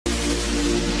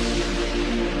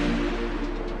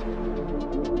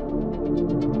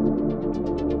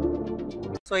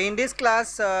So in this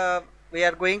class we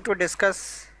are going to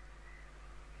discuss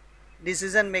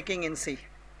decision making in C.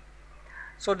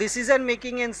 So decision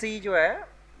making in C जो है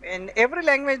in every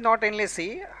language, not only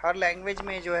C, her language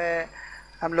में जो है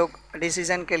हम लोग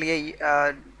decision के लिए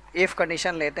if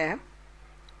condition लेते हैं.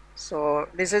 So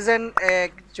decision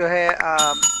जो है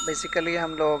basically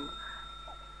हम लोग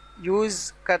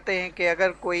यूज़ करते हैं कि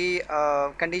अगर कोई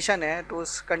कंडीशन है तो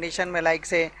उस कंडीशन में लाइक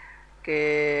से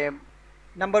कि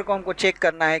नंबर को हमको चेक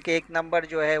करना है कि एक नंबर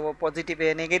जो है वो पॉजिटिव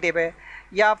है नेगेटिव है,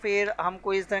 या फिर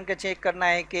हमको इस तरह का चेक करना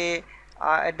है कि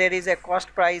there is a cost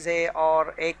price है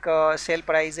और एक सेल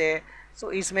प्राइस है.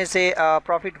 सो इसमें से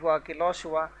प्रॉफिट हुआ कि लॉस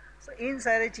हुआ. सो इन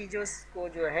सारे चीज़ों को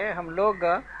जो है हम लोग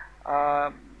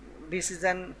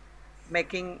डिसीज़न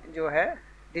मेकिंग जो है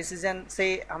डिसीजन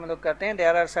से हम लोग करते हैं.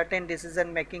 There are certain decision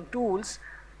making tools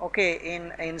okay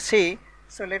in C.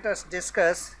 So let us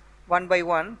discuss one by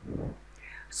one.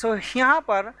 सो यहाँ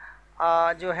पर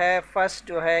जो है फर्स्ट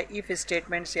जो है इफ़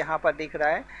स्टेटमेंट्स यहाँ पर दिख रहा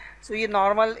है. सो ये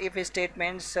नॉर्मल इफ़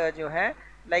स्टेटमेंट्स जो है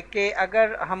लाइक के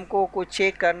अगर हमको कुछ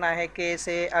चेक करना है कि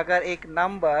से अगर एक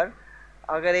नंबर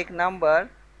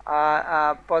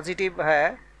पॉजिटिव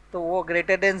है तो वो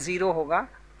ग्रेटर देन ज़ीरो होगा,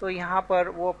 तो यहाँ पर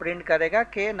वो प्रिंट करेगा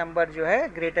कि नंबर जो है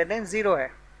ग्रेटर देन ज़ीरो है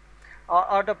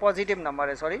और तो पॉजिटिव नंबर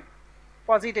है, सॉरी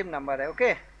पॉजिटिव नंबर है.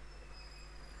 Okay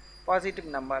positive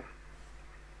number.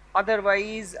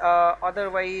 Otherwise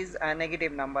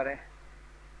negative number है,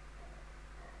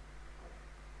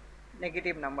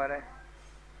 नेगेटिव नंबर है.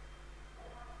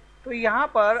 तो यहाँ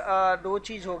पर दो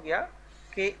चीज़ हो गया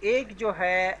कि एक जो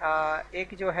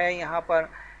है यहाँ पर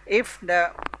if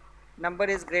the number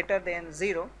is greater than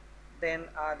zero then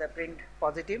the print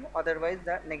positive, otherwise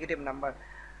the negative number.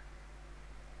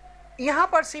 यहाँ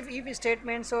पर सिर्फ if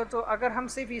स्टेटमेंट्स हो तो अगर हम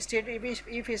सिर्फ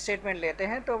if स्टेटमेंट लेते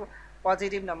हैं तो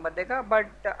पॉजिटिव नंबर देगा,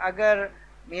 बट अगर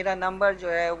मेरा नंबर जो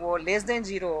है वो लेस देन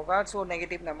ज़ीरो होगा सो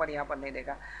नेगेटिव नंबर यहाँ पर नहीं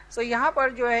देगा. सो यहाँ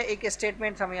पर जो है एक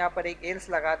स्टेटमेंट हम यहाँ पर एक एल्स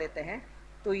लगा देते हैं.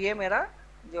 तो ये मेरा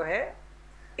जो है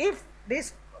if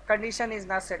this condition is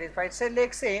not satisfied से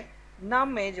लेक से नम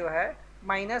में जो है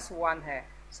 -1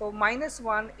 है. So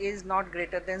 -1 is not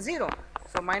greater than 0.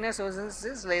 So -1 is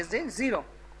less than 0.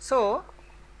 So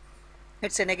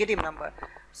it's a negative number.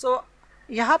 So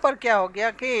यहाँ पर क्या हो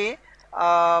गया कि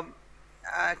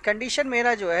कंडीशन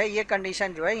मेरा जो है ये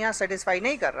कंडीशन जो है यहाँ सेटिस्फाई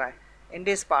नहीं कर रहा है इन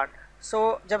दिस पार्ट.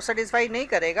 सो जब सेटिस्फाई नहीं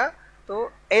करेगा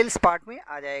तो एल्स पार्ट में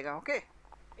आ जाएगा. ओके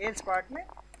एल्स पार्ट में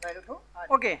डायरेक्ट हो.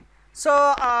 ओके सो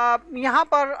यहाँ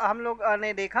पर हम लोग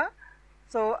ने देखा.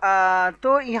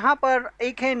 तो यहाँ पर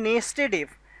एक है नेस्टेड इफ़.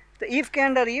 तो इफ़ के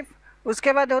अंडर इफ़,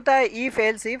 उसके बाद होता है इफ़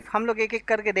एल्स इफ़. हम लोग एक एक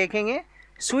करके देखेंगे.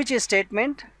 Switch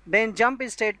statement, then jump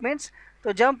statements.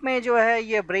 तो जंप में जो है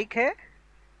ये ब्रेक है,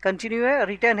 कंटिन्यू है,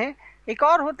 रिटर्न है. एक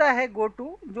और होता है गो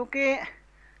टू, जो कि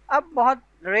अब बहुत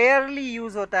रेयरली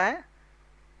यूज़ होता है.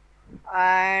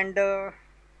 एंड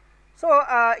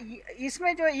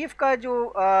इसमें जो इफ़ का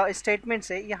जो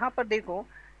स्टेटमेंट्स है यहाँ पर देखो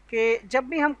कि जब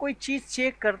भी हम कोई चीज़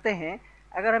चेक करते हैं,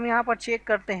 अगर हम यहाँ पर चेक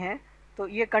करते हैं तो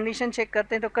ये कंडीशन चेक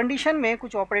करते हैं तो कंडीशन में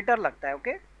कुछ ऑपरेटर लगता है.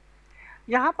 ओके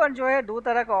यहाँ पर जो है दो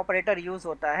तरह का ऑपरेटर यूज़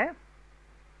होता है.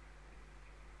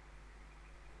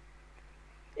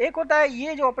 एक होता है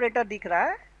ये जो ऑपरेटर दिख रहा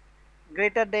है,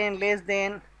 greater than, less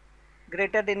than,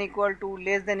 greater than equal to,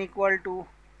 less than equal to,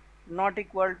 not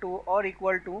equal to और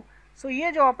इक्वल टू. सो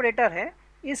ये जो ऑपरेटर है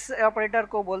इस ऑपरेटर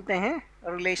को बोलते हैं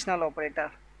रिलेशनल ऑपरेटर.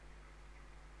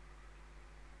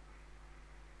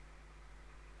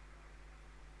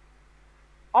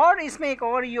 और इसमें एक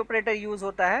और ये ऑपरेटर यूज़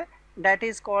होता है, that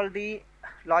is called the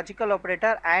logical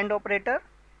operator, and operator,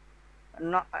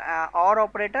 और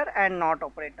ऑपरेटर एंड नॉट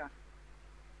ऑपरेटर.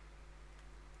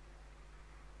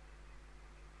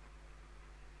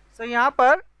 सो यहाँ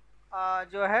पर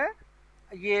जो है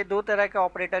ये दो तरह का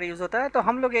ऑपरेटर यूज़ होता है. तो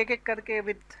हम लोग एक एक करके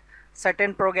विथ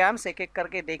सर्टेन प्रोग्राम्स एक एक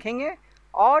करके देखेंगे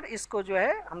और इसको जो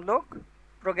है हम लोग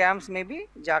प्रोग्राम्स में भी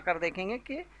जाकर देखेंगे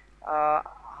कि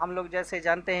हम लोग जैसे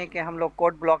जानते हैं कि हम लोग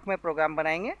कोड ब्लॉक में प्रोग्राम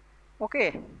बनाएंगे. ओके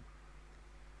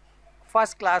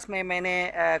फर्स्ट क्लास में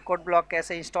मैंने कोड ब्लॉक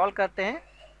कैसे इंस्टॉल करते हैं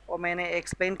वो मैंने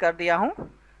एक्सप्लेन कर दिया हूँ.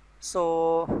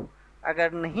 सो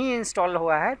अगर नहीं इंस्टॉल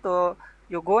हुआ है तो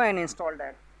you go and install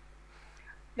that.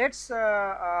 Let's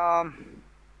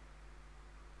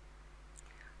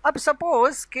अब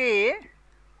सपोज के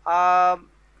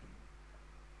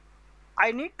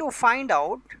I need to find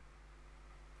out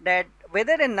that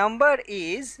whether a number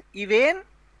is even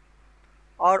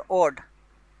or odd,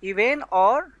 even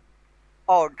or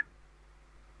odd.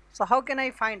 So how can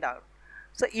I find out?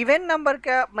 So even number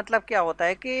का मतलब क्या होता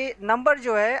है कि number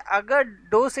जो है अगर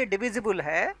 2 से डिविजिबल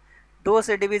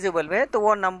है तो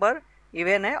वो नंबर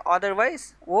इवन है,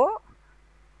 अदरवाइज वो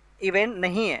इवन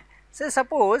नहीं है। से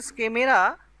सपोज कि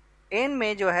मेरा n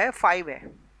में जो है 5 है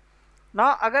ना।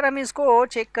 अगर हम इसको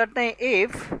चेक करते हैं,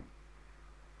 इफ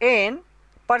n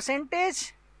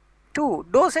परसेंटेज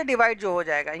 2 से डिवाइड जो हो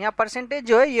जाएगा, यहाँ परसेंटेज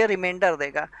जो है ये रिमाइंडर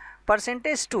देगा,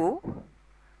 परसेंटेज 2,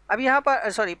 अब यहाँ पर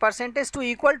sorry percentage 2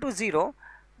 equal to 0,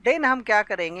 then हम क्या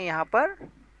करेंगे, यहाँ पर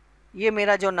ये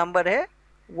मेरा जो नंबर है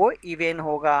वो इवन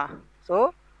होगा,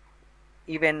 so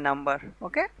even number.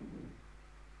 Okay,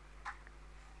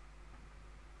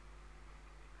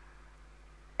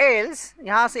 else,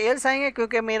 यहाँ से एल्स आएंगे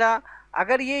क्योंकि मेरा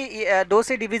अगर ये 2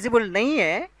 से डिविजिबल नहीं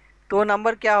है तो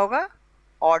नंबर क्या होगा,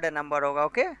 ऑड नंबर होगा।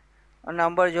 ओके, और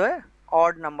नंबर जो है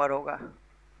ऑड नंबर होगा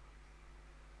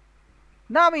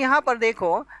ना। अब यहाँ पर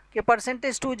देखो कि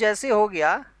परसेंटेज 2 जैसे हो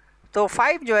गया तो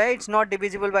 5 जो है it's not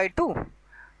divisible by 2,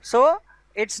 so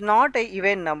it's not a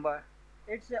even number,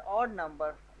 it's a odd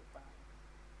number,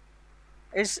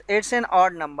 it's an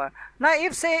odd number. Now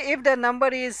if the number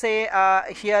is say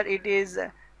here it is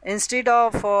instead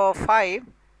of 5,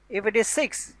 if it is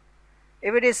 6,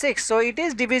 so it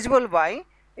is divisible by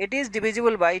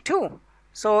 2,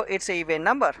 so it's a even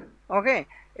number. Okay,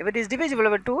 if it is divisible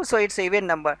by 2, so it's a even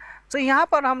number. So यहाँ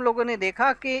पर हम लोगों ने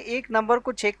देखा कि एक number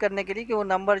को check करने के लिए कि वो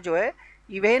नंबर जो है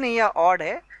इवन है या ऑड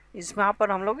है, इसमें यहाँ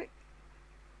पर हम लोग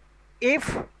इफ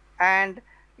एंड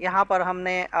यहाँ पर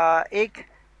हमने एक,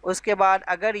 उसके बाद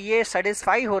अगर ये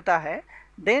सेटिस्फाई होता है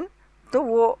देन तो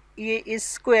वो ये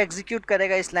इसको एग्जीक्यूट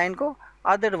करेगा, इस लाइन को,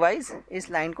 अदरवाइज इस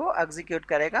लाइन को एग्जीक्यूट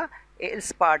करेगा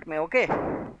इस पार्ट में। ओके,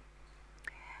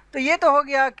 तो ये तो हो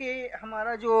गया कि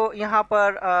हमारा जो यहाँ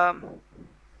पर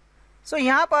सो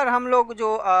यहाँ पर हम लोग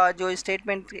जो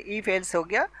स्टेटमेंट इफ एल्स हो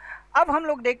गया। अब हम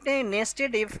लोग देखते हैं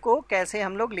नेस्टेड इफ को कैसे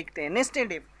हम लोग लिखते हैं,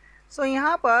 नेस्टेड इफ। सो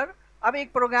यहाँ पर अब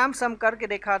एक प्रोग्राम सम करके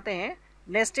दिखाते हैं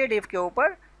नेस्टेड इफ के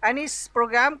ऊपर, एंड इस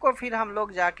प्रोग्राम को फिर हम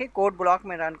लोग जाके कोड ब्लॉक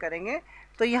में रन करेंगे।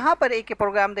 तो यहाँ पर एक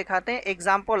प्रोग्राम दिखाते हैं,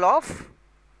 example of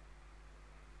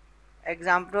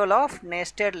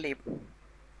nested loop.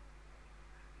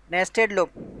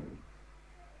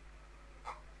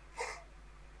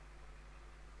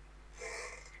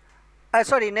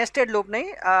 Sorry nested loop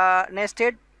नहीं,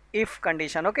 nested if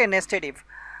condition. Okay, nested if.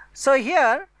 So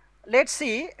here let's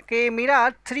see कि मेरा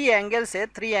 3 एंगल्स है,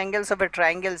 3 एंगल्स ऑफ ए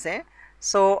ट्राइंगल्स हैं।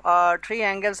 So 3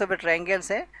 angles of a triangles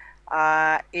है,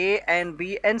 A and B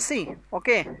and C.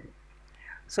 Okay,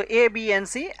 so A, B and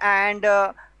C, and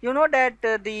you know that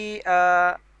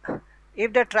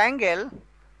if the triangle,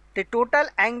 the total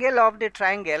angle of the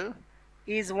triangle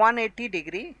is 180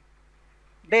 degree,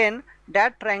 then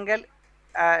that triangle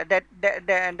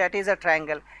that is a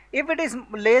triangle. If it is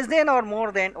less than or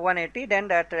more than 180, then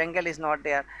that triangle is not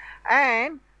there.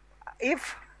 And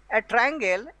if a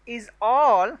triangle is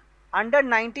all under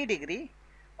 90 degree,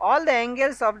 all the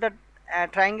angles of the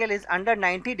triangle is under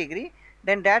 90 degree,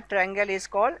 then that triangle is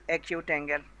called acute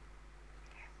angle.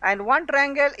 And one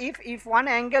triangle, if one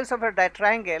angles of that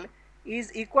triangle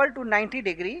is equal to 90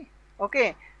 degree,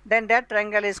 okay, then that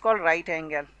triangle is called right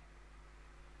angle.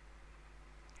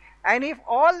 And if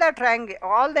all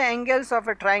the angles of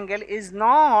a triangle is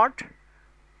not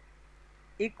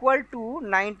equal to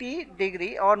 90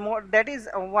 degree or more, that is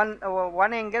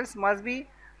one angles must be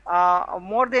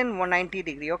more than 90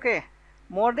 degree, okay,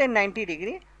 more than 90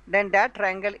 degree, then that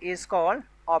triangle is called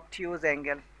obtuse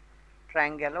angle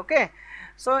triangle. Okay,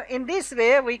 so in this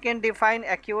way we can define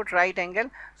acute right angle.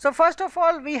 So first of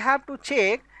all we have to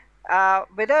check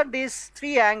whether these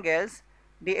 3 angles,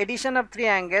 the addition of 3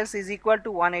 angles is equal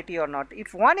to 180 or not.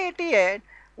 If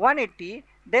 180,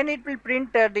 then it will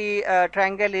print the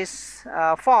triangle is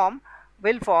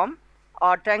will form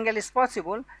or triangle is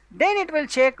possible. Then it will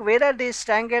check whether this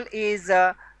triangle is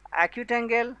acute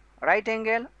angle, right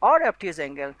angle or obtuse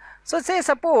angle. So say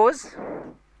suppose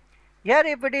here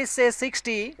if it is say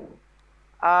 60,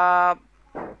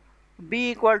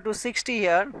 B equal to 60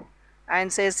 here,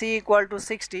 and say C equal to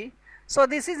 60, so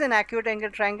this is an acute angle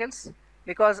triangles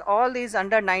because all these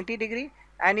under 90 degree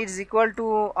and it is equal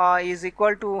to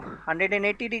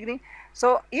 180 degree.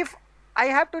 So if I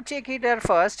have to check it here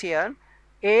first, here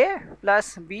A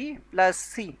plus B plus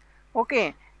C,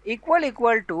 okay, equal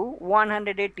to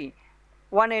 180.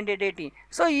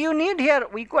 So you need here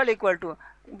equal to,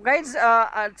 guys,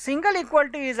 single equal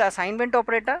to is assignment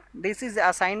operator. This is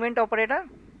assignment operator,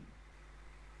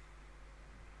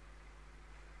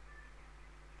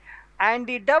 and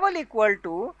the double equal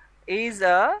to is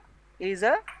a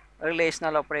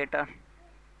relational operator.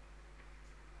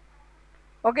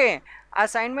 Okay,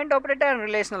 assignment operator and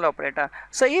relational operator.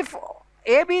 So if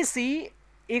ABC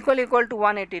equal to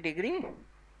 180 degree,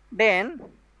 then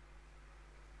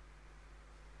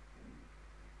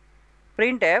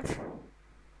printf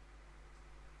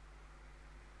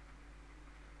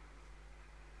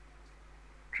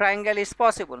triangle is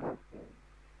possible.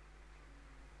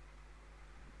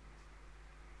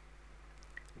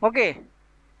 Okay,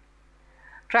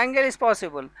 triangle is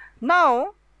possible.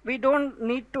 Now we don't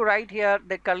need to write here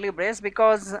the curly brace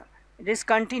because it is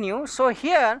continue. So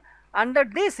here under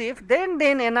this if, then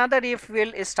another if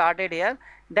will started here,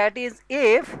 that is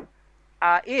if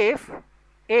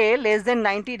a less than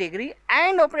 90 degree,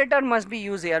 and operator must be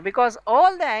used here because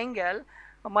all the angle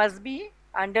must be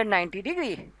under 90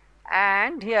 degree,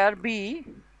 and here b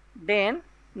then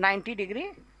 90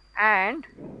 degree and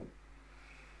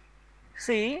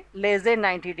c less than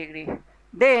 90 degree.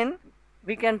 Then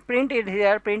we can print it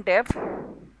here, printf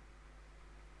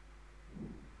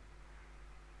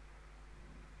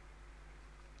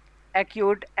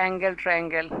acute angle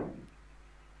triangle.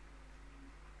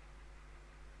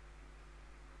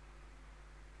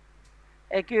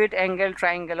 Acute angle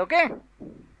triangle. Okay,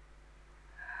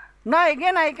 now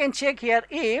again I can check here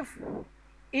if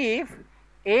a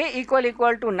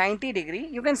equal to 90 degree.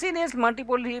 You can see this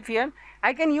multiple if here.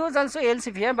 I can use also else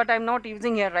if here, but I am not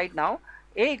using here right now.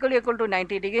 A equal to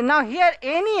 90 degree. Now here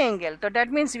any angle, so that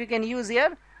means we can use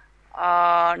here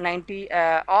 90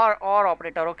 or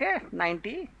operator. Okay,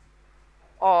 90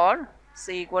 or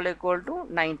c equal to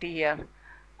 90 here,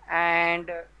 and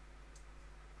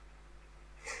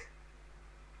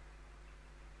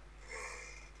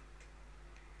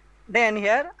then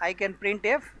here I can print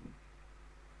if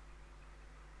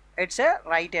it's a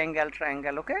right angle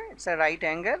triangle. Okay, it's a right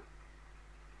angle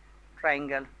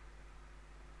triangle.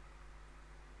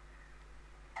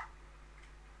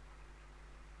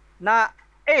 Now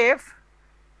if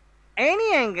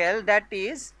any angle that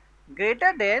is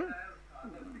greater than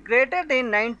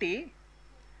 90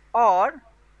 or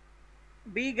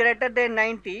b greater than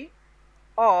 90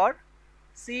 or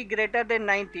c greater than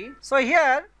 90, so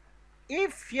here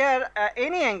if here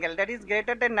any angle that is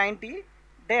greater than 90,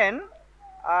 then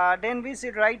we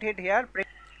should write it here,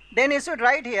 then you should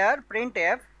write here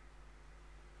printf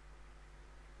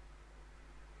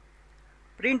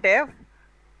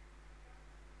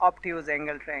obtuse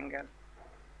angle triangle.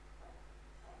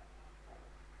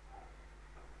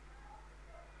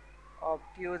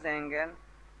 Obtuse angle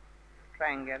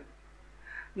triangle.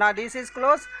 Now this is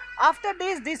closed. After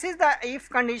this is the if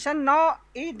condition. Now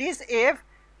this if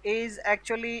is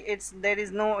actually there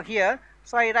is no here,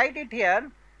 so I write it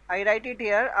here.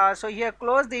 So here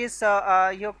close this,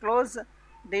 you close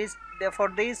this for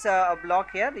this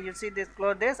block here. You see this,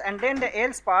 close this, and then the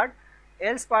else part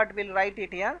will write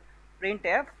it here,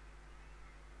 printf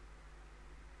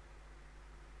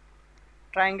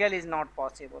triangle is not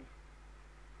possible.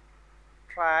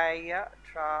 Triangle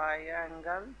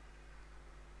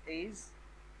is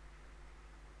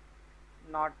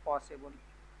not possible.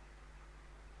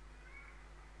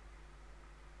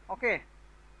 Okay,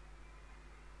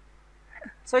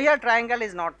 so here triangle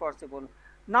is not possible.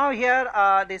 Now here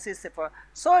this is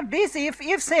so this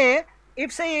if say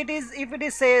it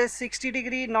is say 60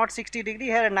 degree, not 60 degree,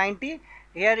 here 90,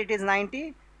 here it is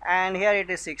 90, and here it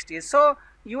is 60. So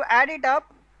you add it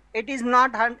up, it is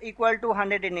not equal to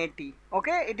 180.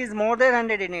 Okay, it is more than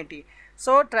 180.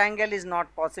 So triangle is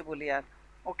not possible here.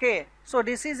 Okay, so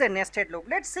this is a nested loop.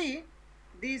 Let's see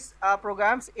these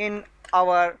programs in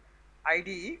our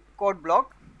IDE code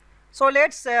block. So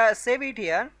let's save it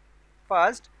here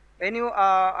first. When you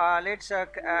let's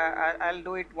I'll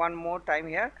do it one more time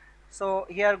here. So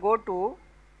here go to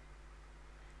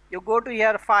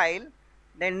here file,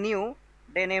 then new,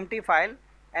 then empty file,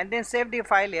 and then save the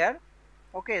file here.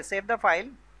 Okay, save the file.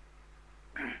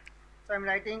 So I'm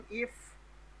writing if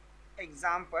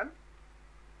example.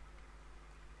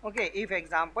 Okay, if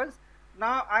examples.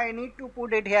 Now I need to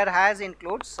put it here has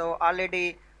includes. So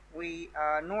already we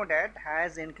know that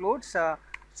has includes.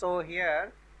 So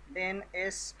here then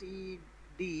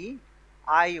stdio.h,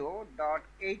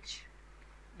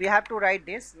 we have to write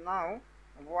this. Now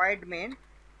void main,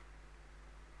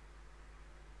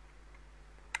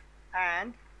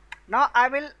 and now I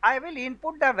will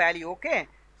input the value. Okay,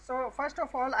 so first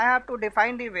of all I have to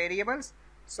define the variables.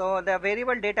 So the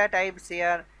variable data types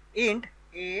here int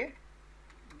a,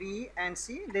 b and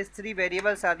c, these three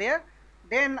variables are there.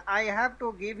 Then I have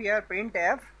to give here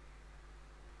printf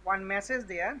one message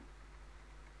there,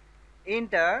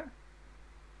 enter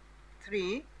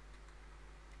 3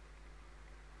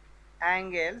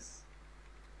 angles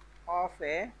of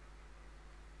a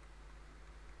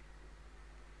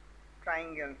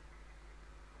triangle.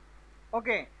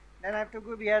 Okay, then I have to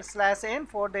give here /n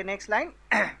for the next line.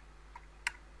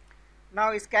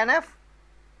 Now scanf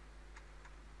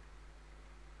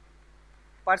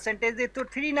percentage, to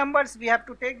three numbers we have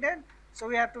to take that. So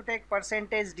we have to take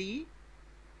 %d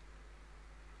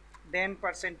then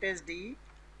percentage D.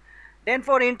 Then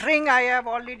for entering, I have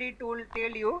already told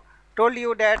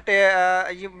you that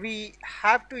we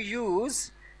have to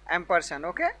use ampersand.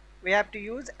 Okay, we have to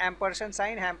use ampersand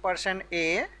sign, ampersand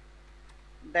A,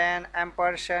 then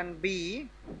ampersand B,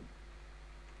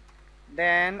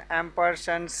 then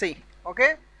ampersand C.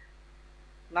 Okay,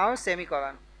 now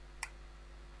semicolon.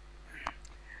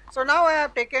 So now I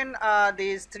have taken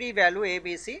these three value A,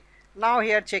 B, C. Now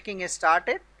here checking is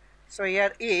started. So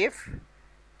here if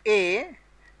A,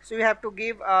 so you have to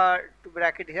give to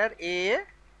bracket here A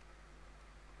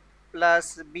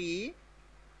plus B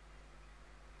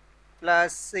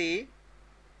plus C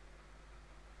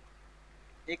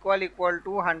equal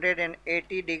to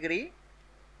 180 degree.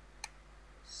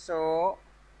 So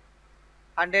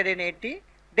 180,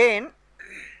 then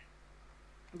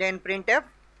printf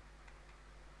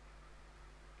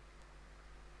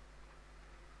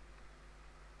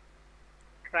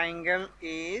triangle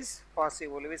is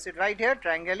possible. We should write here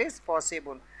triangle is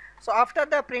possible. So after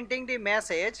the printing the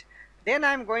message, then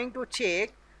I am going to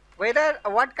check whether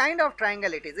what kind of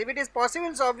triangle it is. If it is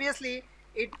possible, so obviously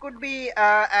it could be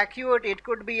acute, it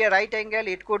could be a right angle,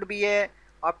 it could be a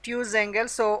obtuse angle.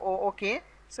 So okay,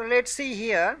 so let's see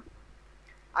here.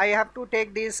 I have to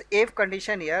take this if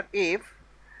condition here, if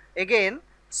again.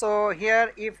 So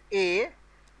here if A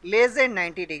less than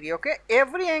 90 degree, okay,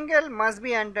 every angle must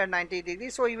be under 90 degree,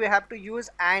 so you have to use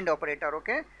AND operator.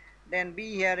 Okay, then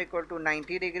B here equal to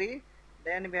 90 degree,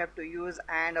 then we have to use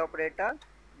AND operator,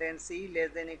 then C less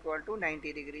than equal to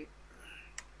 90 degree,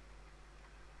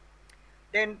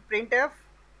 then printf.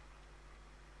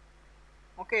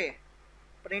 Okay,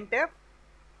 printf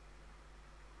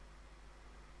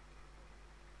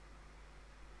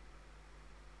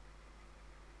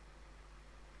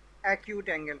acute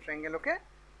angle triangle. Okay,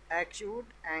 acute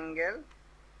angle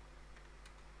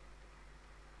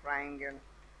triangle.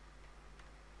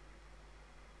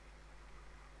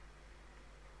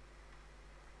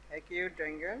 Acute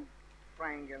angle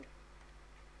triangle,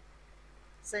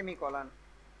 semicolon.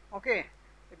 Okay,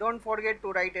 don't forget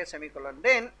to write a semicolon.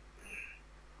 Then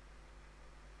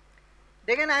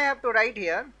again I have to write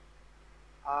here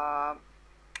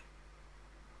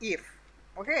if.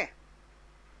 Okay,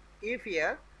 if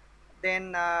here,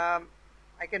 then I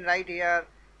can write here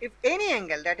if any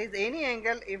angle, that is any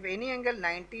angle, if any angle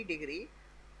 90 degree,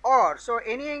 or, so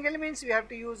any angle means we have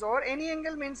to use, or any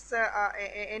angle means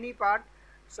any part.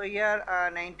 So here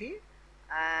 90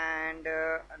 and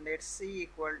let's see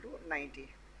equal to 90.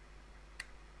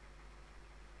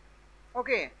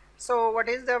 Okay, so what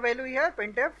is the value here?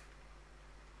 Printf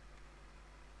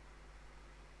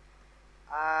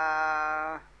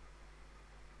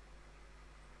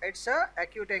it's a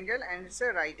acute angle and it's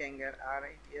a right angle,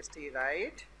 RIT,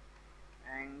 right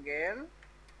angle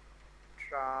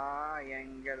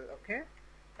triangle. Okay,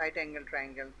 right angle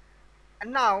triangle.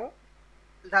 And now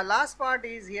the last part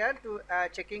is here to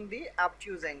checking the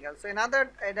obtuse angle. So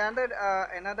another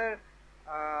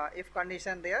if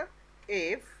condition there,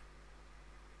 if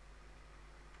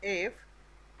A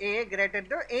greater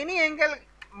than, any angle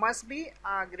must be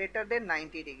greater than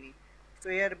 90 degree. So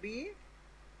here B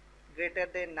greater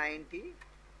than 90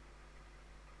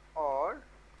 or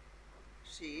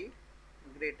C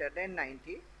greater than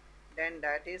 90, then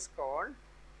that is called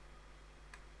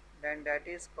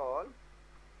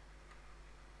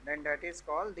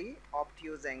the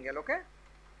obtuse angle. Okay,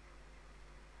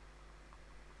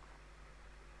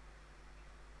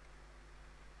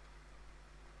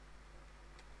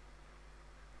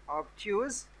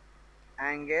 obtuse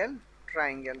angle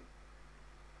triangle.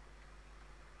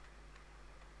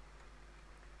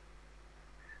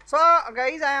 So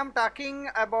guys, I am talking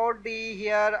about the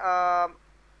here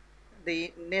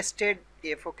the nested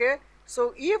if. Okay,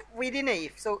 so if within a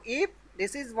if, so if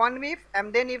this is one if,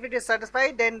 and then if it is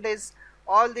satisfied, then this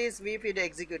all these if is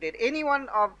executed, any one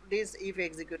of these if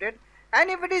executed, and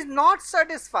if it is not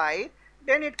satisfied,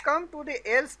 then it come to the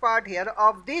else part here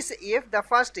of this if, the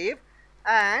first if,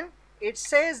 and it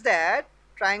says that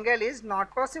triangle is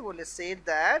not possible. It says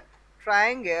that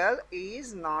triangle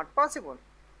is not possible.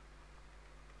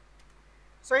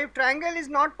 So if triangle is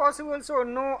not possible, so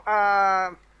no,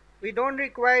 we don't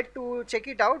require to check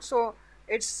it out. So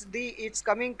it's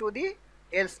coming to the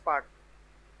else part.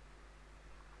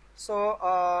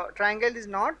 So triangle is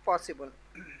not possible.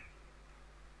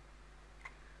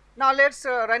 Now let's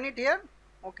run it here.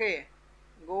 Okay,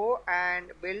 go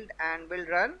and build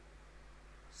run.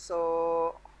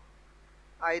 So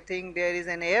I think there is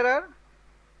an error.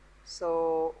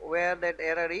 So where that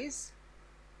error is?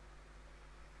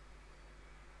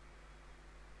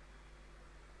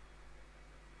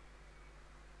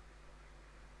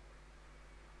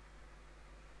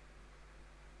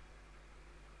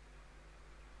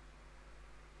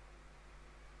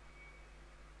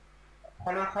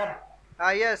 Hello, sir.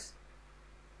 Yes.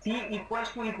 C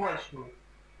equals to equals to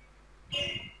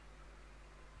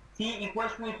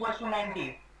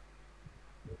 90.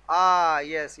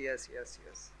 Yes, yes, yes,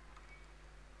 yes.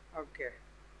 Okay.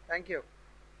 Thank you.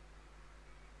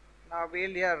 Now we'll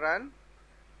here run.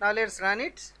 Now let's run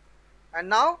it. And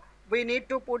now we need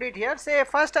to put it here. Say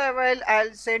first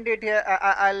I'll send it here.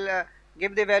 I'll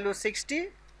give the value 60,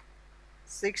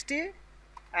 60,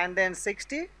 and then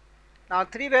 60. Now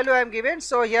three value I am given.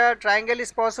 So here triangle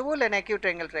is possible and acute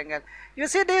triangle, triangle. You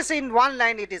see this in one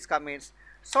line it is commits.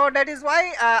 So that is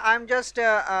why I am just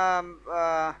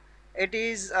it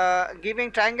is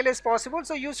giving triangle is possible.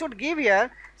 So you should give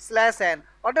here /n.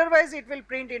 Otherwise it will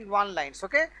print in one lines.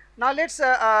 Okay. Now let's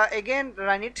again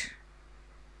run it.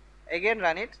 Again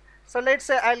run it. So let's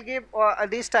say I'll give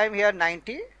this time here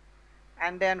 90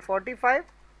 and then 45,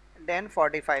 then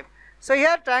 45. So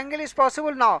here triangle is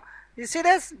possible. Now you see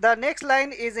this, the next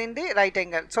line is in the right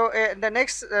angle. So the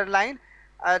next line,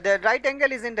 the right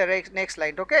angle is in the next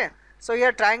line. Okay. So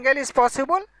here triangle is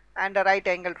possible and the right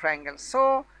angle triangle.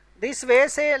 So this way,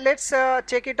 say let's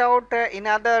check it out in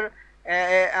other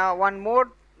one more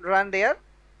run there.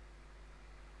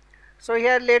 So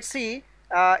here let's see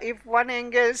if one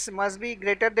angles must be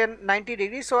greater than 90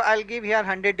 degrees. So I'll give here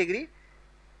 100 degree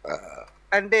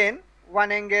and then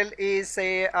one angle is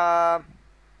say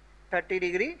 30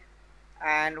 degree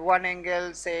and one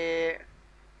angle say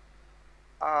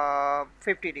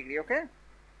 50 degree. Okay.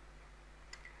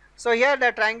 So here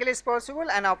the triangle is possible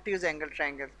and obtuse angle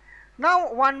triangle.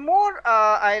 Now one more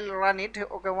I'll run it.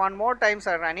 Okay, one more times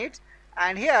I run it,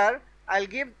 and here I'll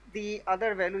give the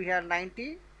other value here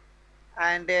 90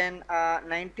 and then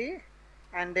 90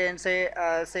 and then say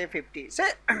 50.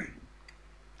 Say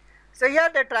so here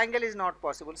the triangle is not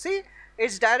possible. See,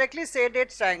 it's directly said that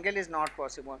triangle is not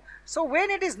possible. So when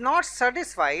it is not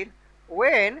satisfied,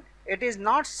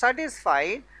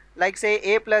 like say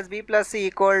a plus b plus c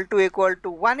equal to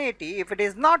 180, if it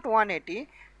is not 180,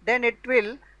 then it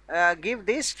will give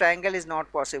this triangle is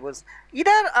not possible.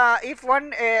 Either if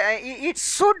one it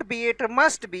should be, it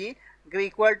must be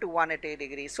equal to 180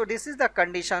 degrees. So this is the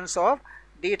conditions of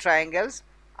the triangles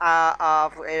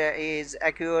is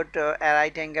acute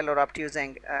right angle or obtuse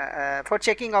angle for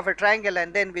checking of a triangle,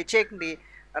 and then we check the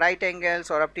right angles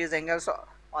or obtuse angles, so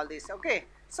all this. Okay.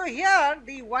 So here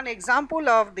the one example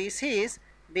of this is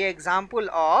the example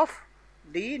of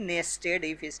the nested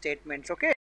if statements.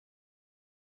 Okay.